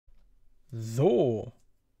So,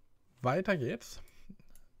 weiter geht's.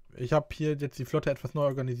 Ich habe hier jetzt die Flotte etwas neu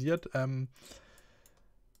organisiert.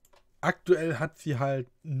 Aktuell hat sie halt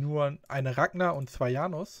nur eine Ragnar und 2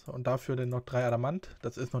 Janus und dafür dann noch 3 Adamant.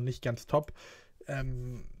 Das ist noch nicht ganz top.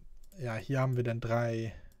 Ja, hier haben wir dann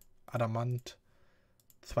 3 Adamant,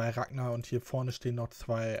 2 Ragnar und hier vorne stehen noch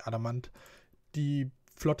 2 Adamant. Die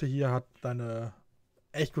Flotte hier hat eine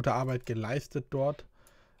echt gute Arbeit geleistet dort.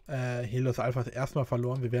 Helios Alpha ist erstmal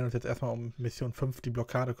verloren. Wir werden uns jetzt erstmal um Mission 5, die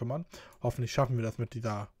Blockade, kümmern. Hoffentlich schaffen wir das mit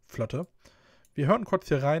dieser Flotte. Wir hören kurz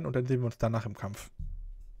hier rein und dann sehen wir uns danach im Kampf.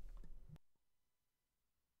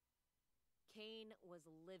 Kane was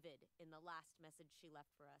livid in the last message she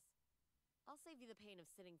left for us. I'll save you the pain of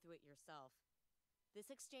sitting through it yourself.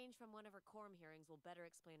 This exchange from one of her quorum hearings will better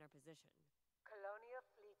explain our position. Colonial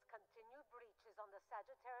fleet's continued breaches on the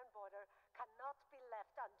Sagittarian border cannot be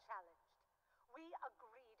left unchallenged. We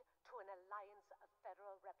agreed to an alliance of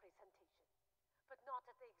federal representation, but not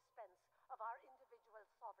at the expense of our individual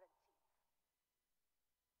sovereignties.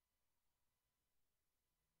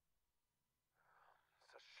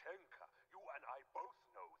 Sashenka, you and I both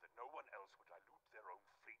know that no one else would dilute their own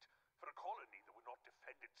fleet for a colony that would not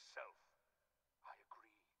defend itself. I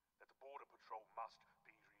agree that the border patrol must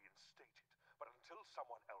be reinstated, but until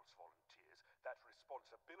someone else volunteers, that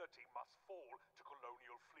responsibility must fall to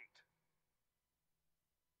colonial fleet.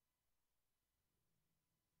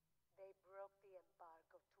 They broke the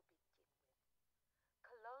embargo to begin with.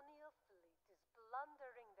 Colonial fleet is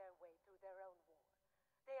blundering their way through their own war.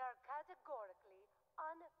 They are categorically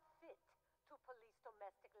unfit to police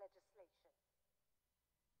domestic legislation.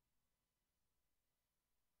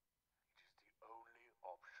 It is the only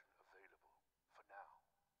option available for now.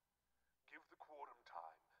 Give the quorum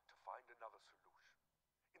time to find another solution.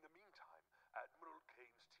 In the meantime, Admiral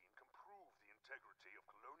Kane's team can prove the integrity of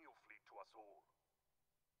colonial fleet to us all.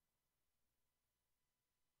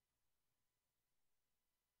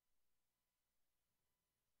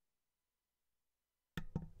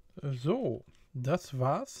 So, das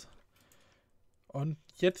war's. Und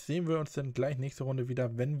jetzt sehen wir uns dann gleich nächste Runde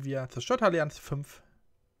wieder, wenn wir Zerstörte Allianz 5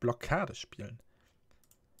 Blockade spielen.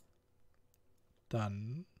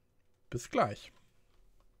 Dann bis gleich.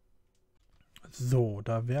 So,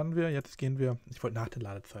 da wären wir. Jetzt gehen wir. Ich wollte nach der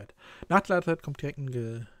Ladezeit. Nach der Ladezeit kommt direkt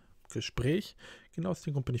ein Gespräch. Genau aus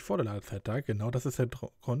dem Grund bin ich vor der Ladezeit da. Genau, das ist der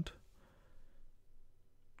Grund.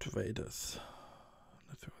 Traders.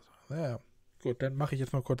 Ja, gut, dann mache ich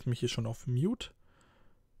jetzt mal kurz mich hier schon auf Mute,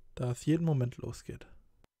 da es jeden Moment losgeht.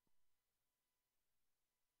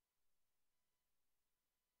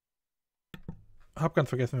 Hab ganz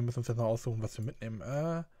vergessen, wir müssen uns jetzt noch aussuchen, was wir mitnehmen.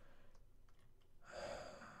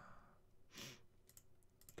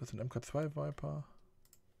 Das sind MK2 Viper.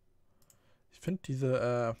 Ich finde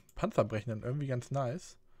diese Panzerbrechenden irgendwie ganz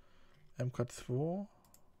nice. MK2.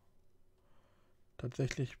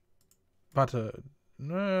 Tatsächlich. Warte.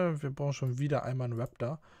 Ne, wir brauchen schon wieder einmal einen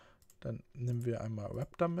Raptor. Dann nehmen wir einmal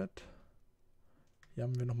Raptor mit. Hier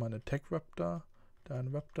haben wir nochmal eine Tech Raptor. Da ein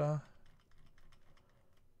Raptor.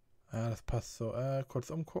 Ja, das passt so. Kurz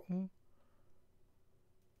umgucken.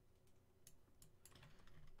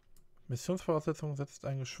 Missionsvoraussetzung setzt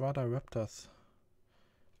ein Geschwader Raptors.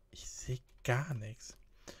 Ich sehe gar nichts.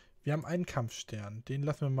 Wir haben einen Kampfstern. Den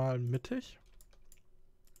lassen wir mal mittig.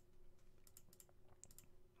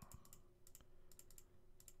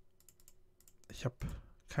 Ich habe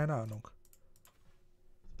keine Ahnung.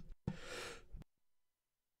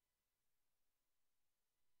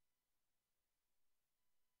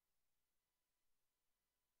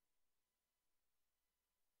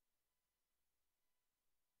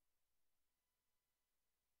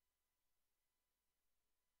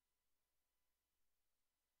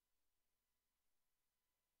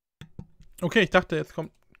 Okay, ich dachte, jetzt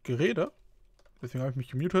kommt Gerede. Deswegen habe ich mich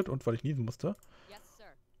gemutet und weil ich niesen musste. Yes, sir.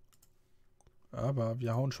 Aber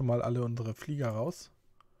wir hauen schon mal alle unsere Flieger raus.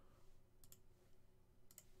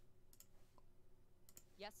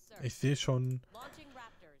 Yes, sir. Ich sehe schon Launching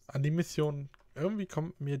Raptors. an die Mission, irgendwie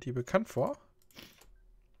kommt mir die bekannt vor.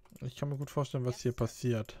 Ich kann mir gut vorstellen, was hier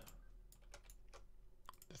passiert.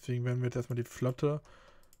 Deswegen werden wir jetzt erstmal die Flotte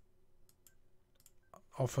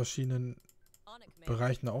auf verschiedenen On it, Commander.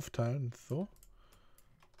 Bereichen aufteilen. So.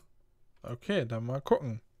 Okay, dann mal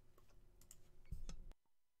gucken.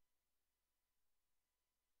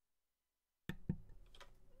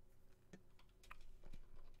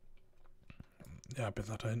 Ja, bis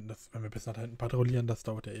nach da hinten, wenn wir bis nach da hinten patrouillieren, das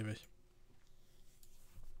dauert ja ewig.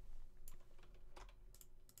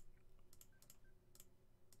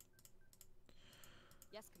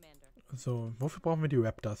 Yes, Commander. So, wofür brauchen wir die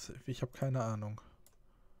Raptors? Ich habe keine Ahnung.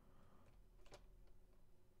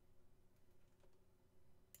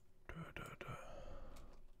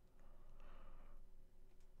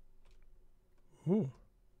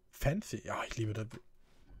 Fancy. Ja, ich liebe das.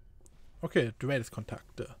 Okay,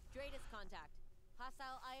 Duales-Kontakte. Dratus contact.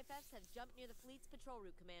 Hostile IFFs have jumped near the fleet's patrol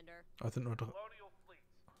route, Commander. Das sind nur drei. Colonial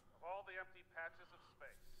fleets of all the empty patches of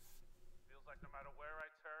space. Feels like no matter where I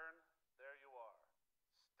turn, there you are,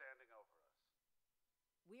 standing over us.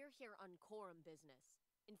 We're here on quorum business.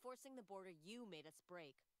 Enforcing the border you made us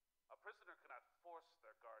break. A prisoner cannot force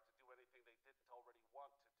their guard to do anything they didn't already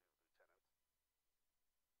want to do, Lieutenant.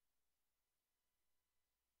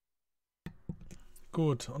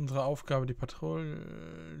 Gut, unsere Aufgabe, die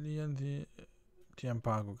patrouillieren die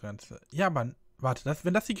Embargo-Grenze. Ja, aber warte,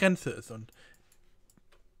 wenn das die Grenze ist und...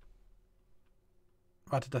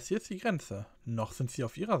 Warte, das hier ist die Grenze. Noch sind sie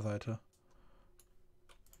auf ihrer Seite.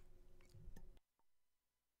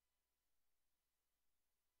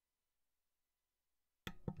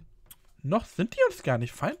 Noch sind die uns gar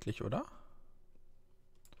nicht feindlich, oder?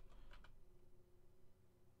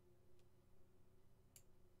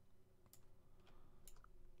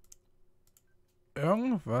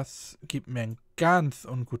 Irgendwas gibt mir ein ganz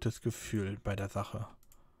ungutes Gefühl bei der Sache.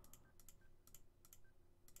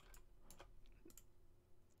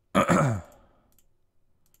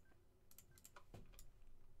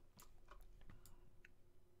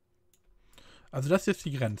 Also das ist jetzt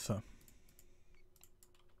die Grenze.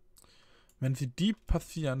 Wenn sie die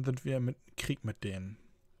passieren, sind wir im Krieg mit denen.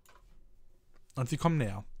 Und sie kommen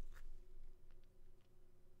näher.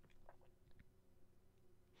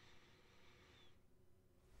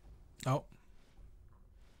 Oh.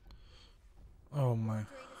 Oh mein.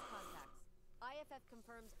 Dratus contacts. IFF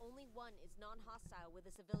confirms only one is non-hostile with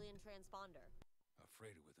a civilian transponder. A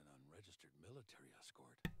freighter with an unregistered military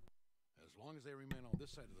escort. As long as they remain on this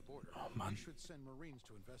side of the border, we should send Marines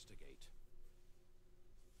to investigate.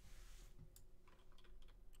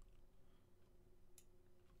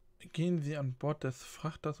 Gehen Sie an Bord des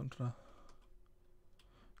Frachters und... Ja,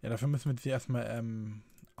 dafür müssen wir sie erstmal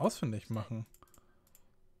ausfindig machen.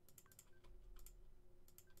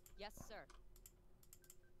 Yes, sir.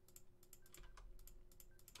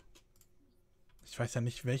 Ich weiß ja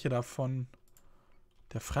nicht, welche davon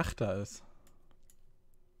der Frachter ist.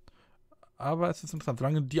 Aber es ist interessant.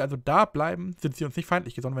 Solange die also da bleiben, sind sie uns nicht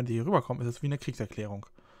feindlich, sondern wenn sie hier rüberkommen, ist es wie eine Kriegserklärung.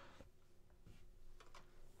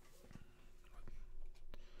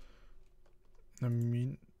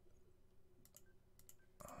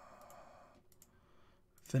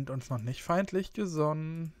 Sind uns noch nicht feindlich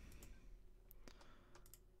gesonnen.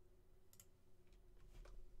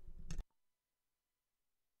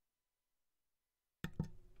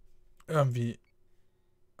 Irgendwie.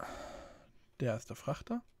 Der ist der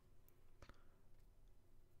Frachter.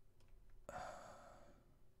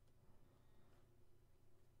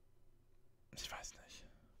 Ich weiß nicht.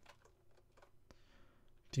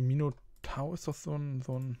 Die Minotaur ist doch so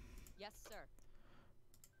ein Yes, sir.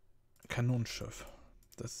 Kanonenschiff.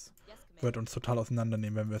 Das Yes, Commander. wird uns total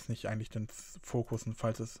auseinandernehmen, wenn wir es nicht eigentlich den fokussen,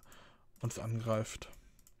 falls es uns angreift.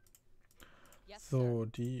 Yes, So,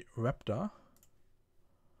 die Raptor.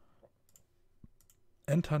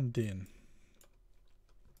 Entern den.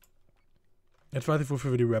 Jetzt weiß ich,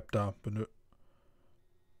 wofür wir die Raptor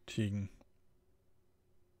benötigen.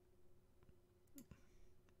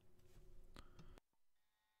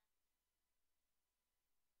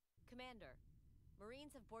 Commander,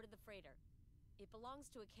 Marines have boarded the freighter. It belongs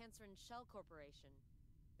to a Kampfstern Shell Corporation.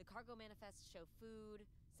 The cargo manifests show food,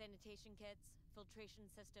 sanitation kits, filtration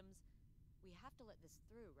systems. We have to let this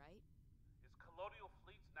through, right? Is colonial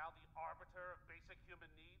fleets now the arbiter of basic human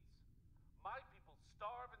needs? My people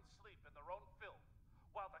starve and sleep in their own filth,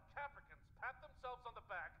 while the Capricorns pat themselves on the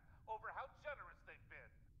back over how generous they've been.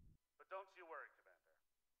 But don't you worry, Commander.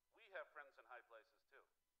 We have friends in high places, too.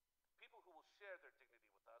 People who will share their dignity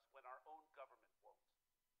with us when our own government won't.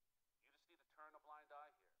 You just need to turn a blind eye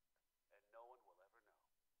here, and no one will ever know.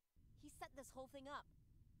 He set this whole thing up.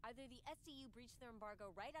 Either the SDU breached their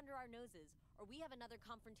embargo right under our noses, or we have another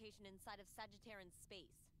confrontation inside of Sagittarian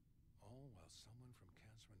space. All while someone from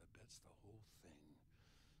Kampfstern abets the whole thing.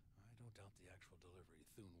 I don't doubt the actual delivery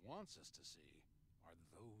Thune wants us to see are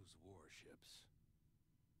those warships.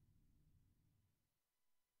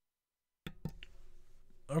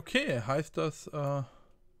 Okay, heißt das, wir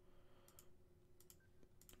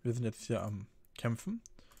sind jetzt hier am Kämpfen?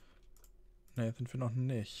 Ne, sind wir noch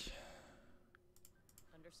nicht.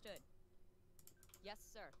 Understood. Yes,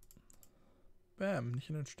 sir. Bam, nicht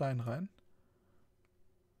in den Stein rein.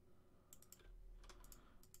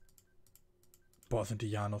 Boah, sind die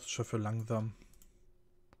Janus-Schiffe langsam.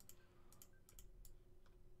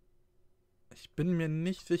 Ich bin mir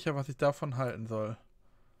nicht sicher, was ich davon halten soll.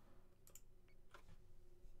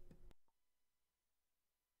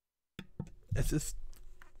 Es ist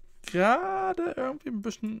gerade irgendwie ein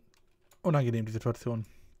bisschen unangenehm, die Situation.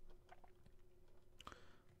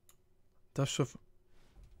 Das Schiff.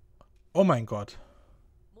 Oh mein Gott.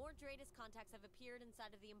 More Dratus contacts have appeared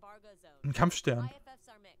inside of the embargo zone. Ein Kampfstern. IFFs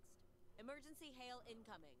are mixed. Emergency hail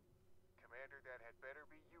incoming. Commander, that had better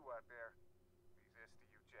be you out there. These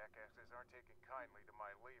SDU jackasses aren't taking kindly to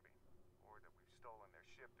my leaving, or that we've stolen their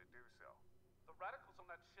ship to do so. The radicals on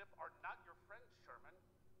that ship are not your friends, Sherman.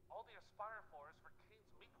 All they aspire for is for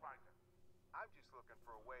Kane's meat grinder. I'm just looking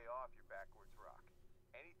for a way off your backwards rock.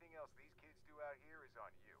 Anything else these kids do out here is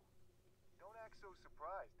on you. Don't act so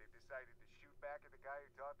surprised they've decided to shoot back at the guy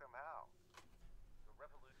who taught them how. The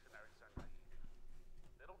revolutionaries are naive.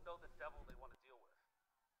 They don't know the devil they want to deal with.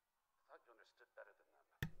 I thought you understood better than them.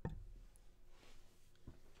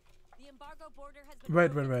 The embargo border has been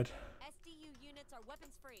Wait. SDU units are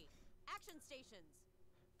weapons free. Action stations.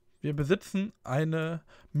 Wir besitzen eine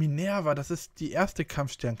Minerva. Das ist die erste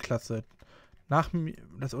Kampfsternklasse.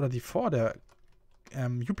 Oder die vor der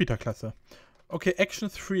Jupiter-Klasse. Okay,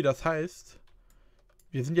 Actions free. Das heißt,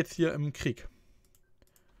 wir sind jetzt hier im Krieg.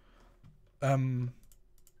 Sorgen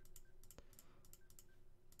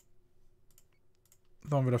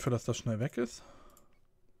wir dafür, dass das schnell weg ist.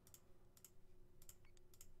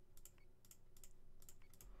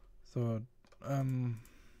 So,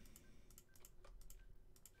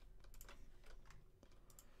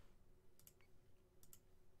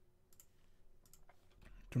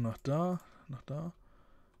 du nach da, nach da.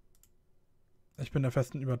 Ich bin der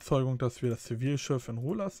festen Überzeugung, dass wir das Zivilschiff in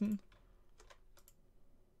Ruhe lassen.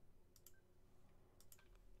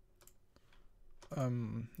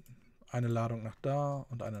 Eine Ladung nach da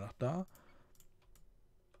und eine nach da.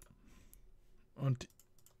 Und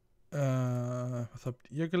was habt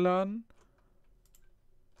ihr geladen?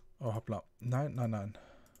 Oh, hoppla. Nein.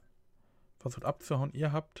 Versucht abzuhauen.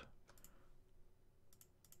 Ihr habt...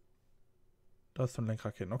 Das sind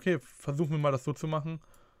Lenkraketen. Okay, versuchen wir mal das so zu machen.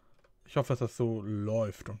 Ich hoffe, dass das so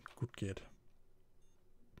läuft und gut geht.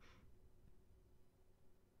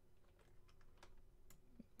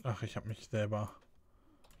 Ach, ich habe mich selber...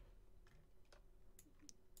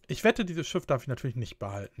 Ich wette, dieses Schiff darf ich natürlich nicht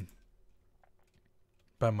behalten.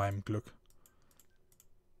 Bei meinem Glück.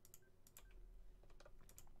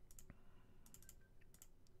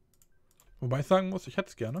 Wobei ich sagen muss, ich hätte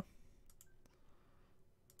es gerne.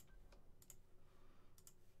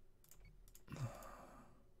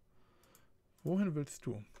 Wohin willst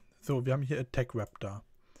du? So, wir haben hier Attack Raptor.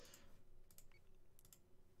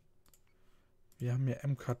 Wir haben hier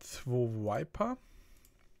MK2 Viper.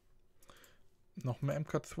 Noch mehr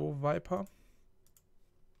MK2 Viper.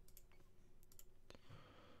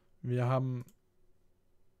 Wir haben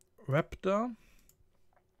Raptor,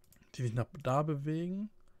 die sich nach da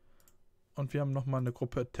bewegen. Und wir haben nochmal eine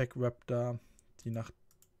Gruppe Attack Raptor, die nach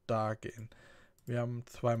da gehen. Wir haben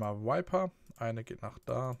zweimal Viper. Eine geht nach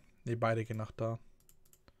da. Ne, beide gehen nach da.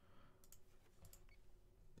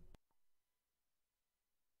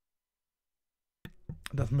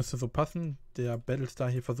 Das müsste so passen. Der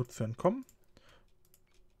Battlestar hier versucht zu entkommen.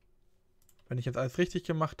 Wenn ich jetzt alles richtig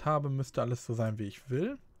gemacht habe, müsste alles so sein, wie ich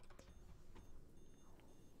will.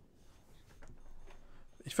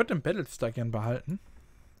 Ich würde den Battlestar gern behalten.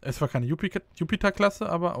 Es war keine Jupiter-Klasse,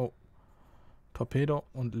 aber... Oh. Torpedo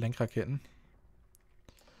und Lenkraketen.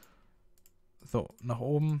 So, nach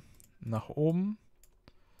oben. Nach oben.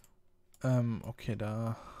 Okay,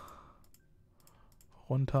 da.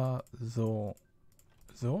 Runter. So.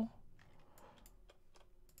 So.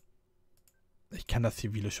 Ich kann das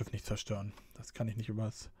zivile Schiff nicht zerstören. Das kann ich nicht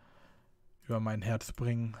über mein Herz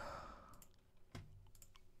bringen.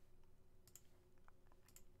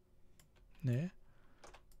 Nee.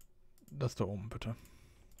 Das da oben, bitte.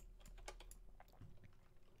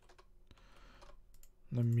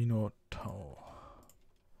 Eine Minotaurus.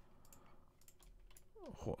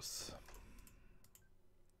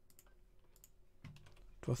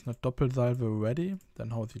 Du hast eine Doppelsalve ready.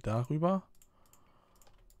 Dann hau sie darüber.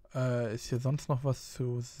 Ist hier sonst noch was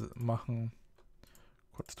zu machen?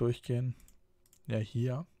 Kurz durchgehen. Ja,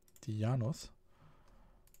 hier. Die Janus.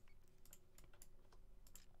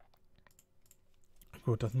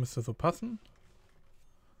 Gut, das müsste so passen.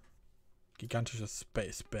 Gigantisches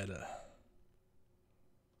Space Battle.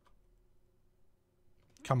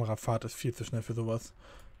 Kamerafahrt ist viel zu schnell für sowas.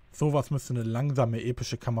 Sowas müsste eine langsame,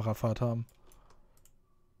 epische Kamerafahrt haben.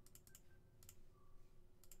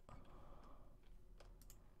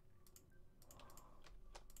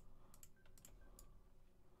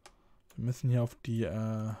 Wir müssen hier auf die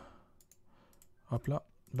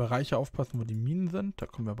Bereiche aufpassen, wo die Minen sind. Da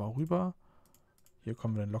kommen wir aber auch rüber. Hier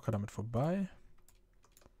kommen wir dann locker damit vorbei.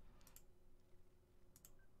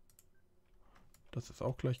 Das ist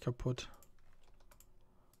auch gleich kaputt.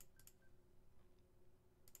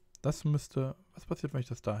 Das müsste... Was passiert, wenn ich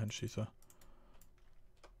das dahin schieße?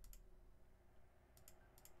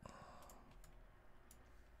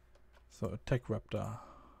 So, Attack Raptor.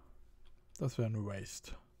 Das wäre ein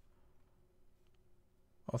Waste.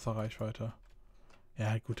 Außer Reichweite.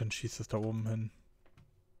 Ja gut, dann schießt es da oben hin.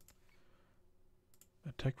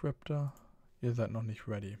 Attack Raptor. Ihr seid noch nicht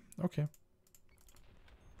ready. Okay.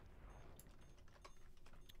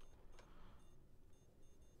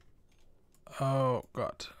 Oh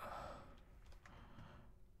Gott.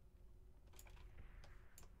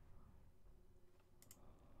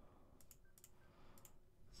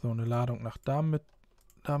 So, eine Ladung nach damit.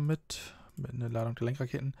 Mit einer Ladung der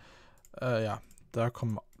Lenkraketen. Ja, da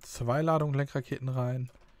kommen 2 Ladungen Lenkraketen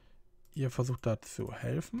rein. Ihr versucht da zu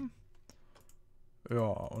helfen. Ja,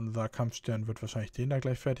 unser Kampfstern wird wahrscheinlich den da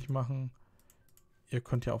gleich fertig machen. Ihr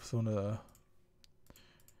könnt ja auf so eine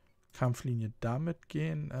Kampflinie damit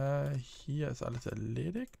gehen. Hier ist alles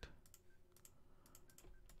erledigt.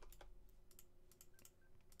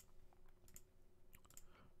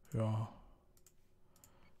 Ja.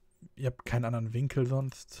 Ihr habt keinen anderen Winkel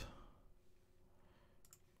sonst.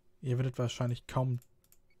 Ihr werdet wahrscheinlich kaum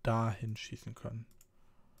dahin schießen können.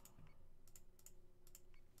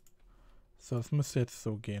 So, das müsste jetzt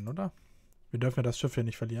so gehen, oder? Wir dürfen ja das Schiff hier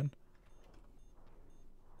nicht verlieren.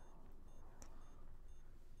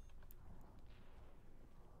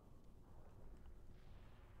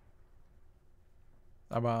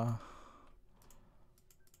 Aber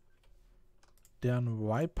deren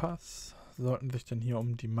Vipers sollten sich dann hier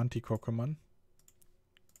um die Manticore kümmern.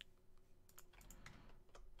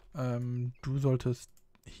 Du solltest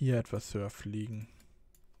hier etwas höher fliegen.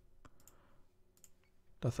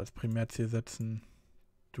 Das als Primärziel setzen.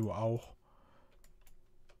 Du auch.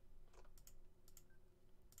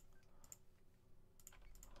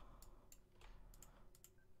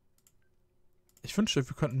 Ich wünschte,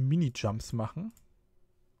 wir könnten Mini-Jumps machen.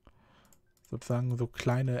 Sozusagen so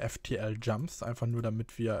kleine FTL-Jumps. Einfach nur,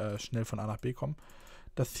 damit wir schnell von A nach B kommen.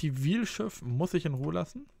 Das Zivilschiff muss ich in Ruhe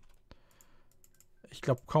lassen. Ich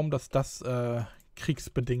glaube kaum, dass das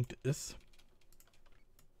kriegsbedingt ist.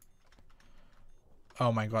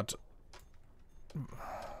 Oh mein Gott.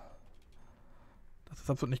 Das ist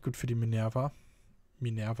absolut nicht gut für die Minerva.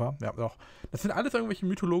 Ja doch. Das sind alles irgendwelche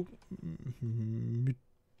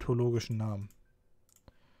mythologischen Namen.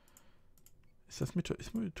 Ist das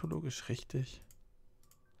mythologisch richtig?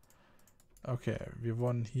 Okay, wir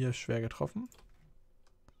wurden hier schwer getroffen.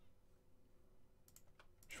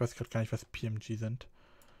 Ich weiß gerade gar nicht, was PMG sind.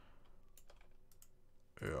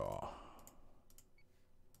 Ja.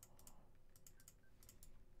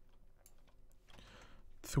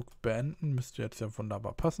 Zug beenden müsste jetzt ja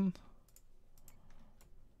wunderbar passen.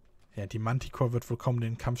 Ja, die Manticore wird wohl kaum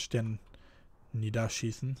den Kampfstern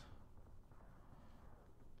niederschießen.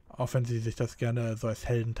 Auch wenn sie sich das gerne so als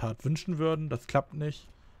Heldentat wünschen würden. Das klappt nicht.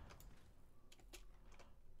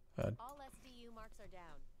 All SDU marks are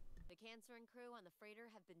down. The Kampfstern crew on the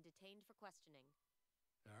freighter have been detained for questioning.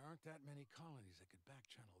 There aren't that many colonies that could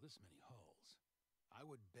back-channel this many hulls. I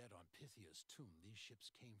would bet on Pythia's tomb these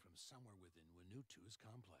ships came from somewhere within Winutu's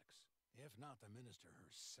complex. If not the minister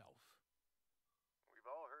herself. We've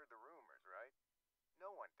all heard the rumors, right?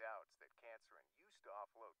 No one doubts that Kampfstern used to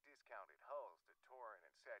offload discounted hulls to Tauran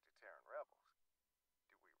and Sagittarian rebels.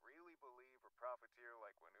 Do we really believe a profiteer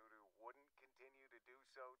like Winutu wouldn't continue to do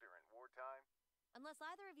so during wartime? Unless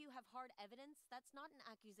either of you have hard evidence, that's not an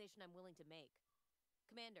accusation I'm willing to make.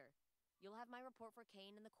 Commander, you'll have my report for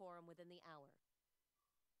Kane and the Quorum within the hour.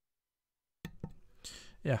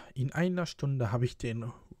 Ja, in einer Stunde habe ich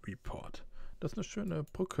den Report. Das ist eine schöne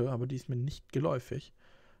Brücke, aber die ist mir nicht geläufig.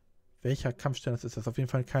 Welcher Kampfstern das ist? Das ist auf jeden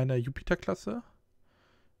Fall keine Jupiter-Klasse,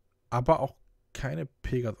 aber auch keine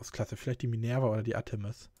Pegasus-Klasse. Vielleicht die Minerva oder die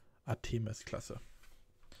Artemis-Klasse.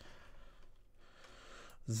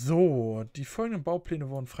 So, die folgenden Baupläne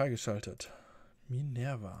wurden freigeschaltet.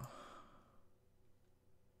 Minerva.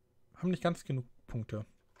 Haben nicht ganz genug Punkte.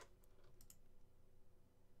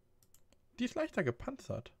 Die ist leichter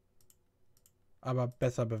gepanzert. Aber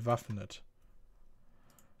besser bewaffnet.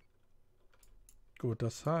 Gut,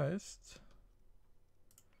 das heißt,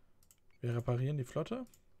 wir reparieren die Flotte.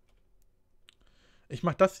 Ich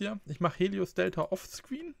mache das hier. Ich mache Helios Delta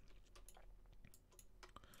offscreen.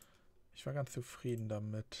 Ich war ganz zufrieden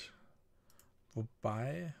damit.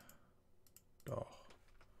 Wobei, doch,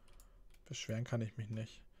 beschweren kann ich mich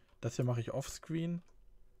nicht. Das hier mache ich offscreen.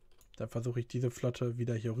 Dann versuche ich diese Flotte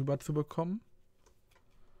wieder hier rüber zu bekommen.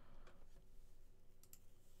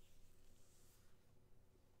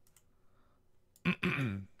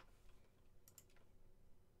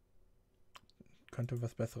 könnte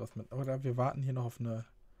was Besseres mit. Oder wir warten hier noch auf eine.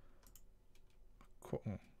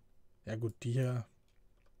 Gucken. Ja gut, die hier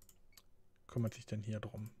kümmert sich denn hier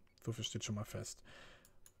drum. So viel steht schon mal fest.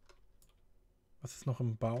 Was ist noch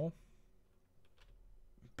im Bau?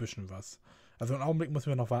 Ein bisschen was. Also einen Augenblick müssen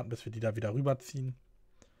wir noch warten, bis wir die da wieder rüberziehen.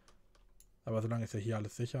 Aber solange ist ja hier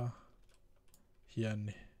alles sicher. Hier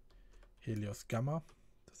ein Helios Gamma.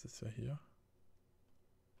 Das ist ja hier.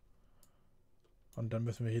 Und dann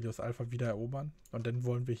müssen wir Helios Alpha wieder erobern. Und dann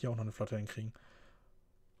wollen wir hier auch noch eine Flotte hinkriegen.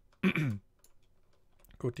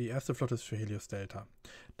 Gut, die erste Flotte ist für Helios Delta.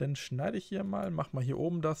 Dann schneide ich hier mal, mach mal hier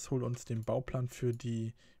oben das, hol uns den Bauplan für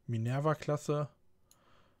die Minerva-Klasse.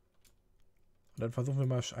 Und dann versuchen wir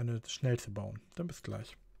mal eine schnell zu bauen. Dann bis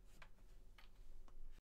gleich.